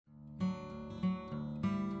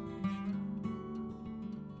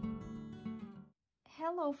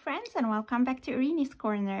Hello friends, and welcome back to Irini's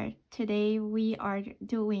Corner. Today we are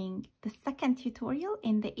doing the second tutorial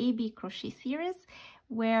in the AB Crochet Series,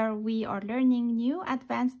 where we are learning new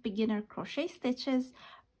advanced beginner crochet stitches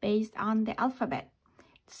based on the alphabet.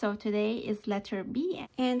 So today is letter B,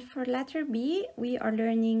 and for letter B we are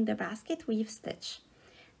learning the basket weave stitch.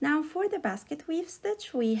 Now for the basket weave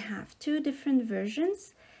stitch we have two different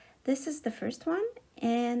versions. This is the first one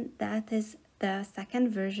and that is the second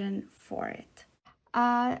version for it.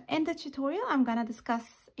 In the tutorial, I'm gonna discuss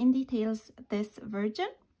in details this version,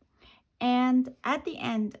 and at the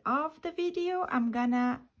end of the video, I'm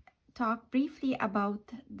gonna talk briefly about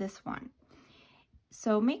this one.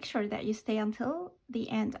 So make sure that you stay until the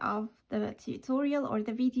end of the tutorial or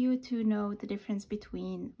the video to know the difference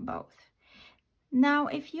between both. Now,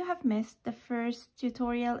 if you have missed the first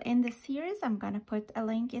tutorial in the series, I'm gonna put a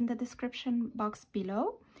link in the description box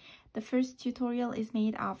below. The first tutorial is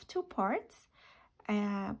made of two parts.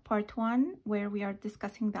 Part 1, where we are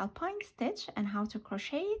discussing the alpine stitch and how to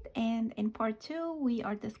crochet it, and in part 2 we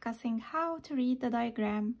are discussing how to read the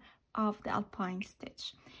diagram of the alpine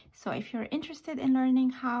stitch. So if you're interested in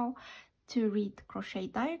learning how to read crochet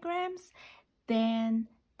diagrams, then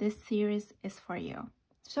this series is for you.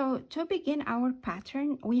 So to begin our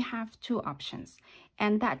pattern, we have two options,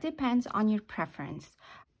 and that depends on your preference.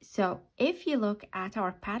 So if you look at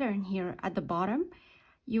our pattern here at the bottom,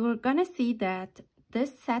 you are gonna see that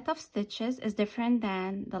this set of stitches is different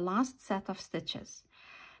than the last set of stitches.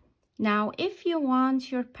 Now, if you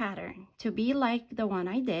want your pattern to be like the one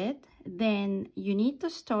I did, then you need to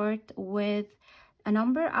start with a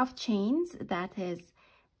number of chains that is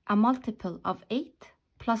a multiple of 8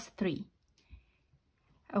 plus 3.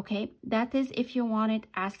 Okay, that is if you want it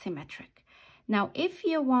asymmetric. Now, if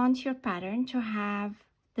you want your pattern to have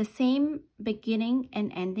the same beginning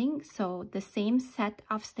and ending, so the same set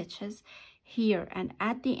of stitches here and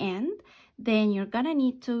at the end, then you're gonna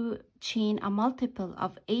need to chain a multiple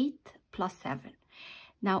of 8 plus 7.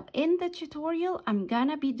 Now in the tutorial, I'm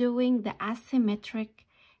gonna be doing the asymmetric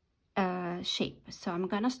shape. So I'm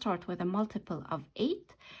gonna start with a multiple of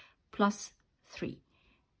 8 plus 3.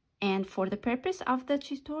 And for the purpose of the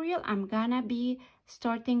tutorial, I'm gonna be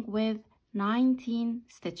starting with 19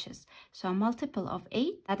 stitches. So a multiple of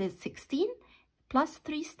 8, that is 16, plus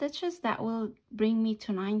 3 stitches, that will bring me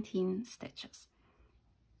to 19 stitches.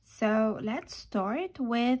 So let's start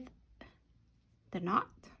with the knot.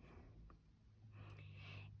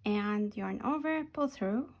 And yarn over, pull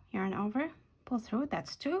through, yarn over, pull through.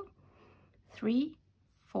 That's 2, 3,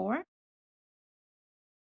 4.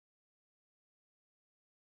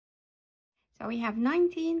 So we have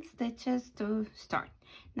 19 stitches to start.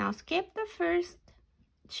 Now skip the first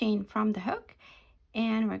chain from the hook,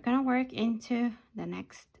 and we're gonna work into the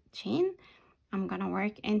next chain. I'm gonna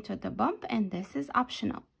work into the bump, and this is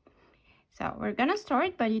optional. So we're gonna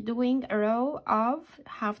start by doing a row of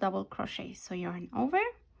half double crochet. So yarn over,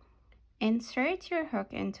 insert your hook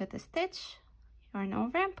into the stitch, yarn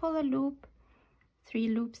over and pull a loop, 3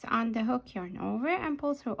 loops on the hook, yarn over and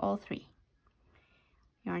pull through all 3.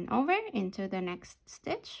 Yarn over into the next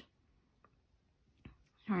stitch,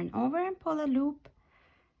 yarn over and pull a loop,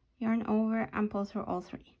 yarn over and pull through all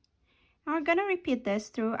 3. Now we're gonna repeat this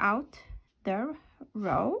throughout the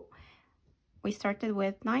row. We started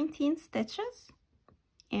with 19 stitches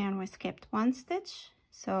and we skipped 1 stitch,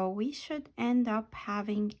 so we should end up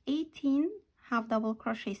having 18 half double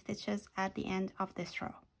crochet stitches at the end of this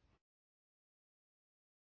row.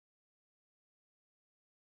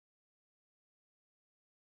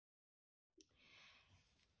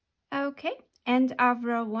 Okay, end of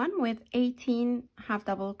row 1 with 18 half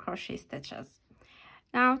double crochet stitches.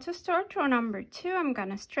 Now to start row number 2, I'm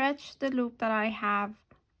gonna stretch the loop that I have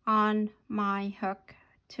on my hook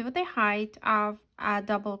to the height of a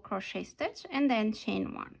double crochet stitch and then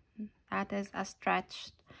chain 1. That is a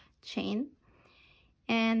stretched chain.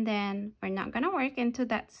 And then we're not gonna work into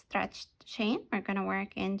that stretched chain, we're gonna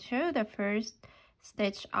work into the first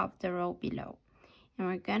stitch of the row below. And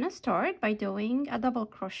we're gonna start by doing a double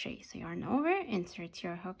crochet. So yarn over, insert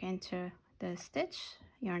your hook into the stitch,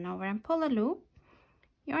 yarn over and pull a loop,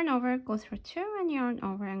 yarn over, go through 2, and yarn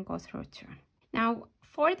over and go through 2. Now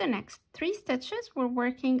for the next 3 stitches, we're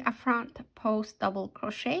working a front post double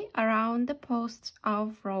crochet around the posts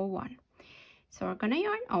of row 1. So we're gonna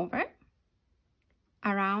yarn over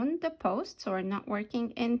around the post, so we're not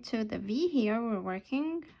working into the V here, we're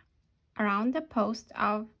working around the post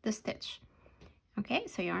of the stitch. Okay,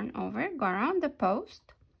 so yarn over, go around the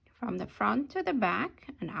post from the front to the back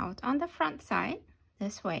and out on the front side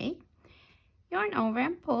this way. Yarn over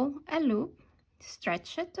and pull a loop,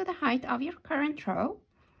 stretch it to the height of your current row,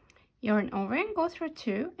 yarn over and go through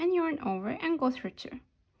 2, and yarn over and go through 2.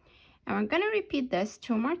 And we're going to repeat this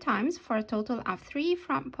 2 more times for a total of 3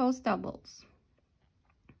 front post doubles.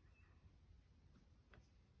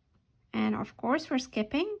 And of course we're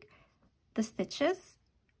skipping the stitches,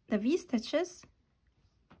 the V stitches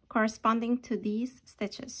corresponding to these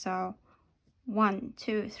stitches. So 1,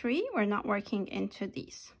 2, 3, we're not working into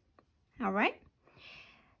these. All right.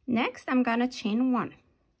 Next, I'm gonna chain 1.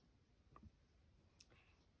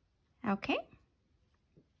 Okay.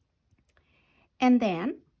 And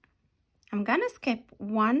then I'm gonna skip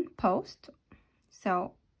 1 post.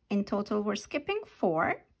 So in total, we're skipping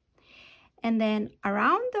 4. And then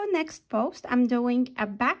around the next post, I'm doing a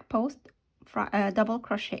back post double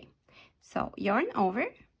crochet. So yarn over,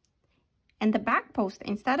 and the back post,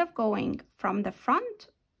 instead of going from the front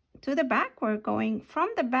to the back, we're going from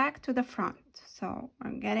the back to the front. So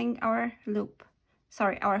we're getting our loop,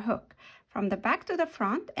 sorry, our hook from the back to the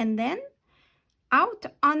front, and then out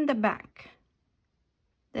on the back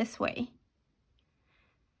this way.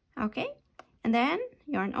 Okay, and then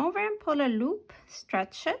yarn over and pull a loop,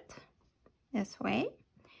 stretch it this way,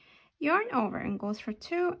 yarn over and go through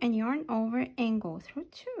 2, and yarn over and go through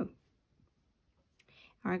 2.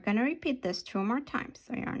 We're gonna repeat this 2 more times.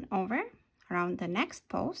 So yarn over around the next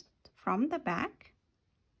post from the back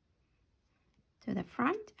to the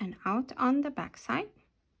front and out on the back side.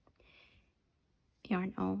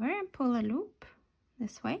 Yarn over and pull a loop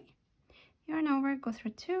this way. Yarn over, go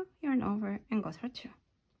through 2, yarn over and go through 2.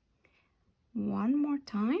 One more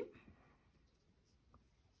time.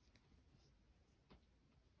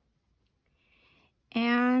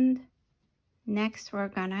 And next we're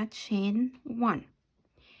gonna chain 1.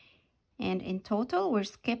 And in total, we're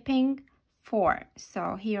skipping 4.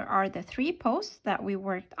 So here are the 3 posts that we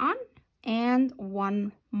worked on and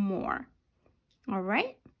 1 more. All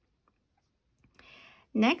right.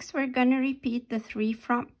 Next, we're going to repeat the 3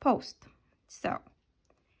 front posts. So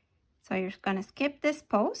you're going to skip this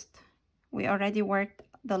post. We already worked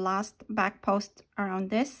the last back post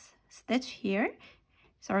around this stitch here.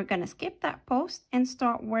 So we're going to skip that post and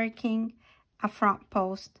start working a front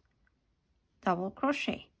post double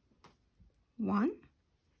crochet. 1,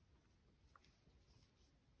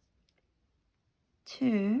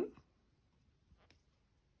 2,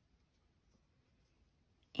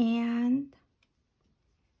 and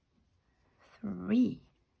 3.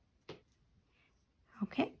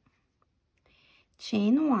 Okay,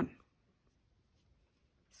 chain 1,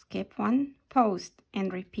 skip 1 post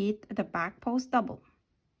and repeat the back post double.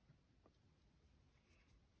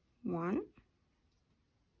 1,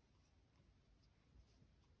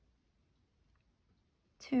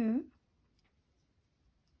 2,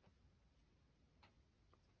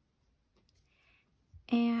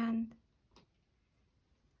 and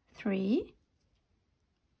 3.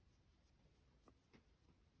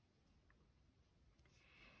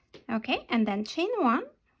 Okay, and then chain 1,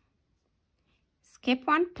 skip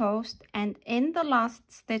 1 post, and in the last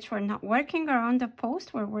stitch, we're not working around the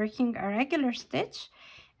post, we're working a regular stitch,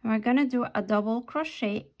 and we're gonna do a double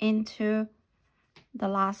crochet into the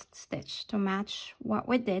last stitch to match what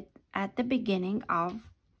we did at the beginning of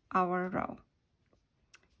our row.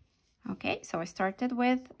 Okay, so I started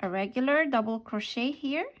with a regular double crochet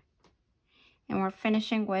here, and we're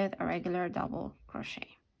finishing with a regular double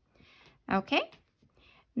crochet. Okay,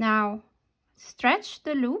 now stretch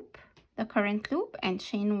the loop, the current loop, and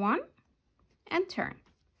chain 1 and turn.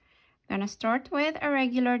 I'm gonna start with a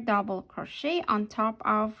regular double crochet on top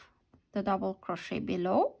of the double crochet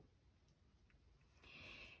below.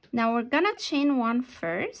 Now we're gonna chain 1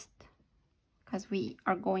 first because we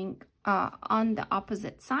are going on the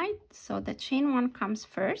opposite side. So the chain 1 comes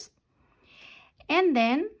first, and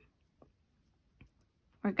then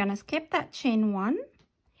we're gonna skip that chain 1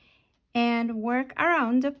 and work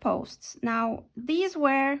around the posts. Now these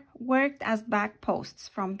were worked as back posts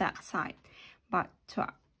from that side, but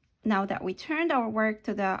now that we turned our work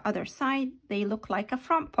to the other side, they look like a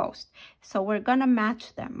front post. So we're gonna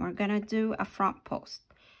match them. We're gonna do a front post.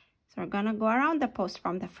 So we're gonna go around the post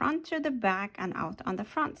from the front to the back and out on the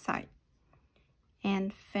front side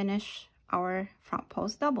and finish our front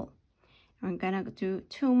post double. We're gonna do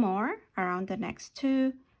 2 more around the next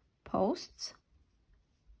 2 posts.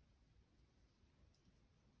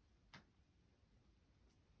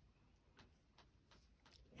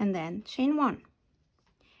 And then chain 1.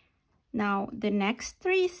 Now the next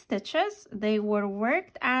 3 stitches, they were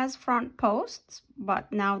worked as front posts,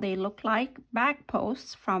 but now they look like back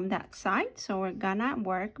posts from that side. So we're gonna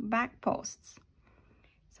work back posts.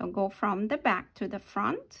 So go from the back to the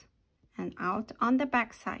front and out on the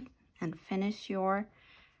back side and finish your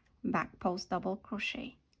back post double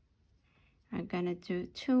crochet. I'm gonna do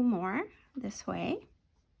 2 more this way.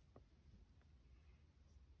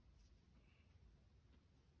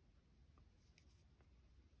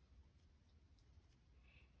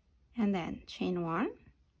 And then chain 1,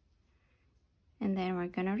 and then we're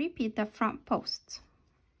gonna repeat the front post.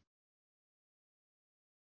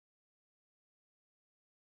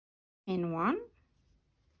 Chain 1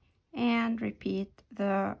 and repeat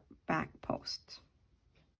the back post.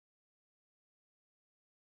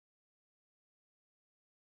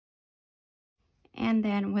 And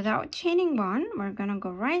then without chaining 1, we're gonna go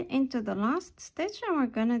right into the last stitch and we're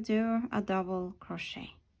gonna do a double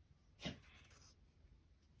crochet.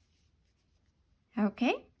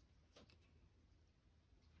 Okay,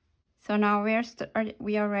 so now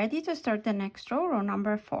we are ready to start the next row, row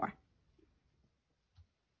number 4.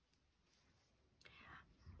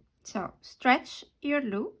 So stretch your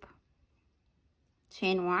loop,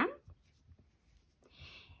 chain 1,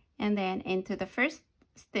 and then into the first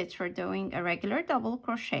stitch we're doing a regular double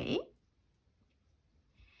crochet.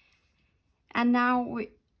 And now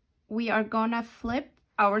we are gonna flip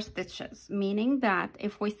our stitches, meaning that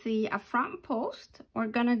if we see a front post, we're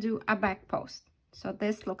gonna do a back post. So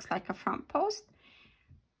this looks like a front post.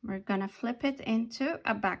 We're gonna flip it into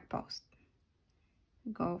a back post.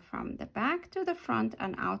 Go from the back to the front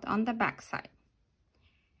and out on the back side.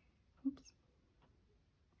 Oops.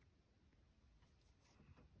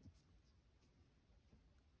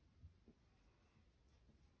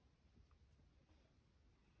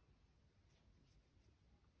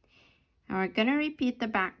 And we're gonna repeat the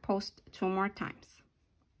back post 2 more times.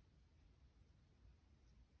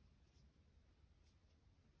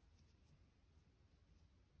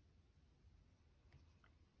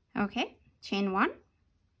 Okay, chain 1,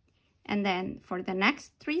 and then for the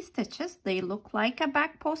next 3 stitches, they look like a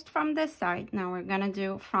back post from this side. Now we're gonna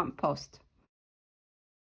do front post.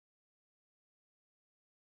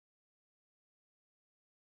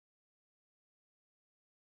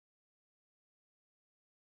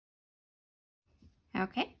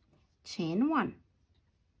 Okay, chain 1.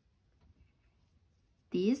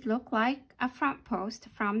 These look like a front post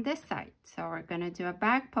from this side, so we're gonna do a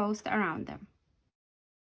back post around them.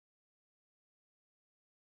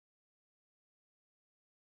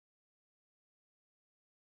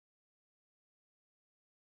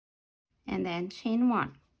 And then chain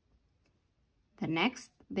 1. The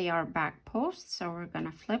next, they are back posts, so we're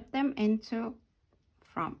gonna flip them into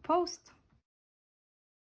front post.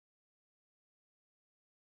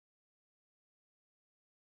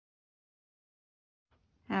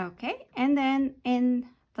 Okay, and then in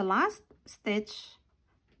the last stitch,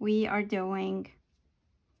 we are doing,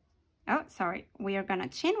 we are gonna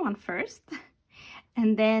chain 1 first,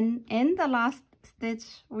 and then in the last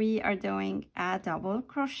stitch, we are doing a double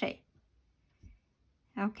crochet.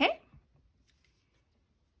 Okay.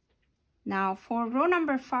 Now for row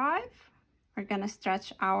number 5, we're gonna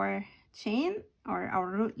stretch our chain or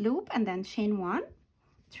our loop and then chain 1,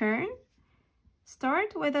 turn,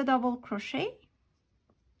 start with a double crochet,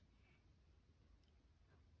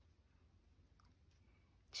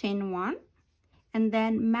 chain 1, and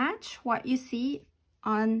then match what you see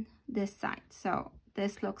on this side. So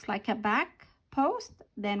this looks like a back post,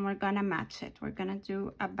 then we're gonna match it. We're gonna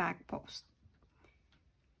do a back post.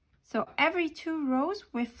 So every 2 rows,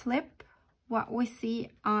 we flip what we see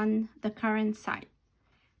on the current side.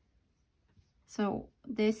 So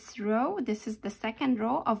this row, this is the second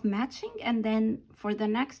row of matching, and then for the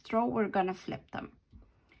next row, we're gonna flip them.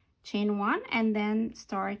 Chain 1 and then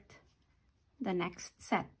start the next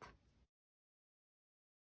set.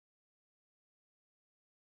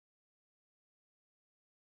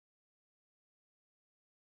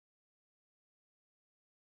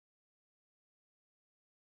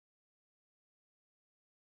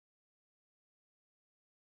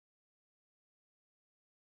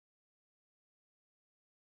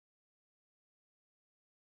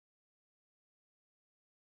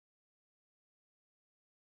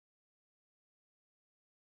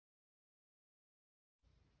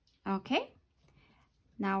 Okay,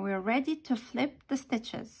 now we're ready to flip the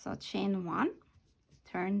stitches. So chain 1,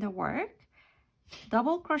 turn the work,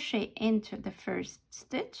 double crochet into the first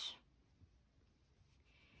stitch,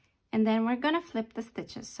 and then we're gonna flip the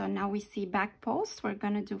stitches. So now we see back posts, we're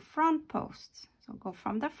gonna do front posts. So go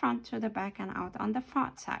from the front to the back and out on the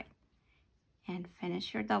front side and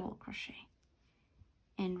finish your double crochet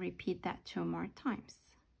and repeat that 2 more times.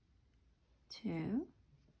 2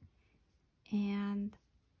 and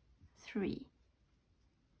 3,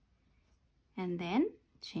 and then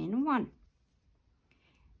chain 1.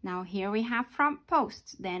 Now here we have front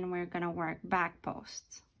posts, then we're gonna work back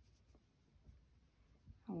posts.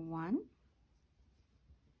 1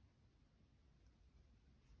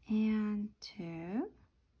 and 2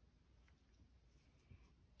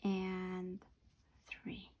 and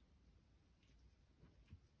 3.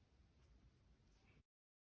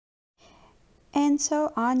 And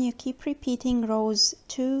so on, you keep repeating rows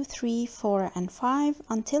 2, 3, 4, and 5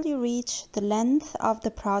 until you reach the length of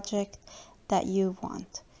the project that you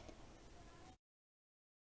want.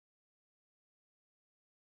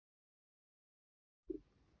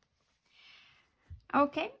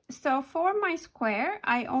 Okay, so for my square,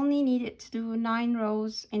 I only needed to do 9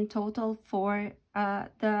 rows in total for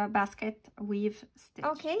the basket weave stitch.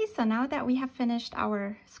 Okay, so now that we have finished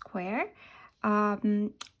our square,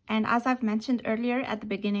 and as I've mentioned earlier at the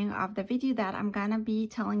beginning of the video, that I'm gonna be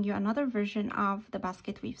telling you another version of the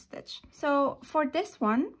basket weave stitch. So for this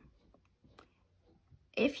one,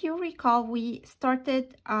 if you recall, we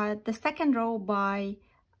started the second row by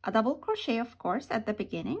a double crochet, of course, at the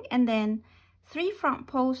beginning, and then 3 front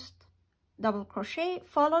post double crochet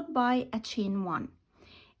followed by a chain 1,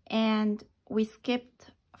 and we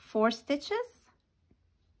skipped 4 stitches,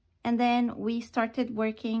 and then we started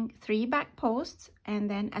working 3 back posts and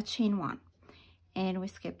then a chain 1, and we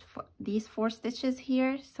skipped these 4 stitches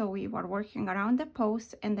here, so we were working around the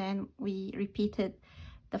post, and then we repeated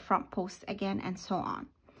the front post again, and so on.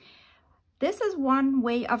 This is one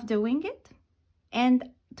way of doing it,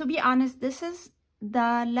 and to be honest, this is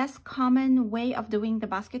the less common way of doing the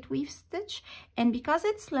basket weave stitch, and because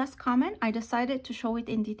it's less common, I decided to show it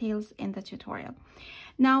in details in the tutorial.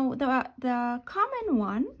 Now the common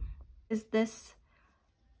one is this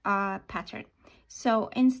pattern.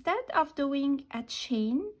 So instead of doing a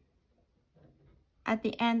chain at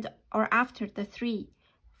the end or after the 3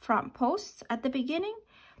 front posts at the beginning,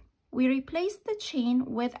 we replace the chain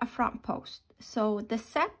with a front post. So the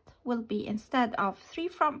set will be, instead of 3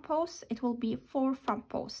 front posts, it will be 4 front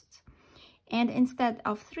posts, and instead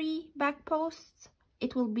of 3 back posts,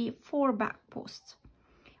 it will be 4 back posts.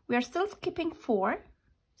 We are still skipping 4,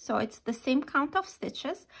 so it's the same count of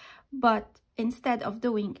stitches, but instead of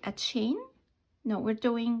doing a chain, no, we're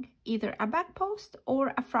doing either a back post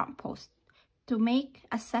or a front post to make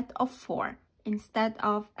a set of 4 instead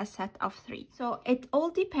of a set of 3. So it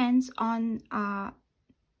all depends on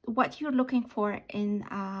what you're looking for in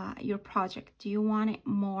your project. Do you want it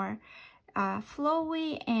more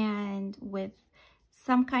flowy and with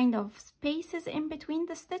some kind of spaces in between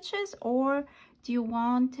the stitches, or do you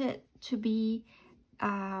want it to be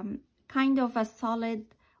kind of a solid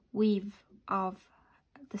weave of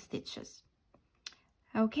the stitches?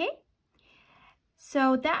 Okay,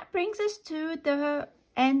 so that brings us to the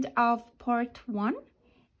end of part 1,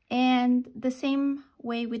 and the same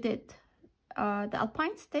way we did the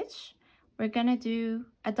alpine stitch, we're gonna do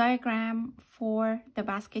a diagram for the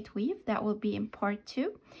basket weave. That will be in part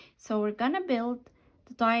 2. So we're gonna build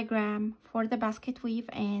the diagram for the basket weave,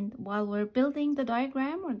 and while we're building the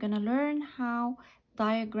diagram, we're gonna learn how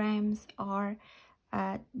diagrams are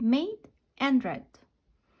made and read.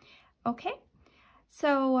 Okay,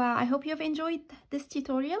 so I hope you've enjoyed this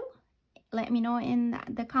tutorial. Let me know in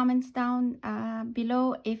the comments down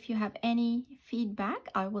below if you have any feedback.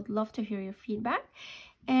 I would love to hear your feedback,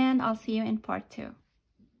 and I'll see you in part 2.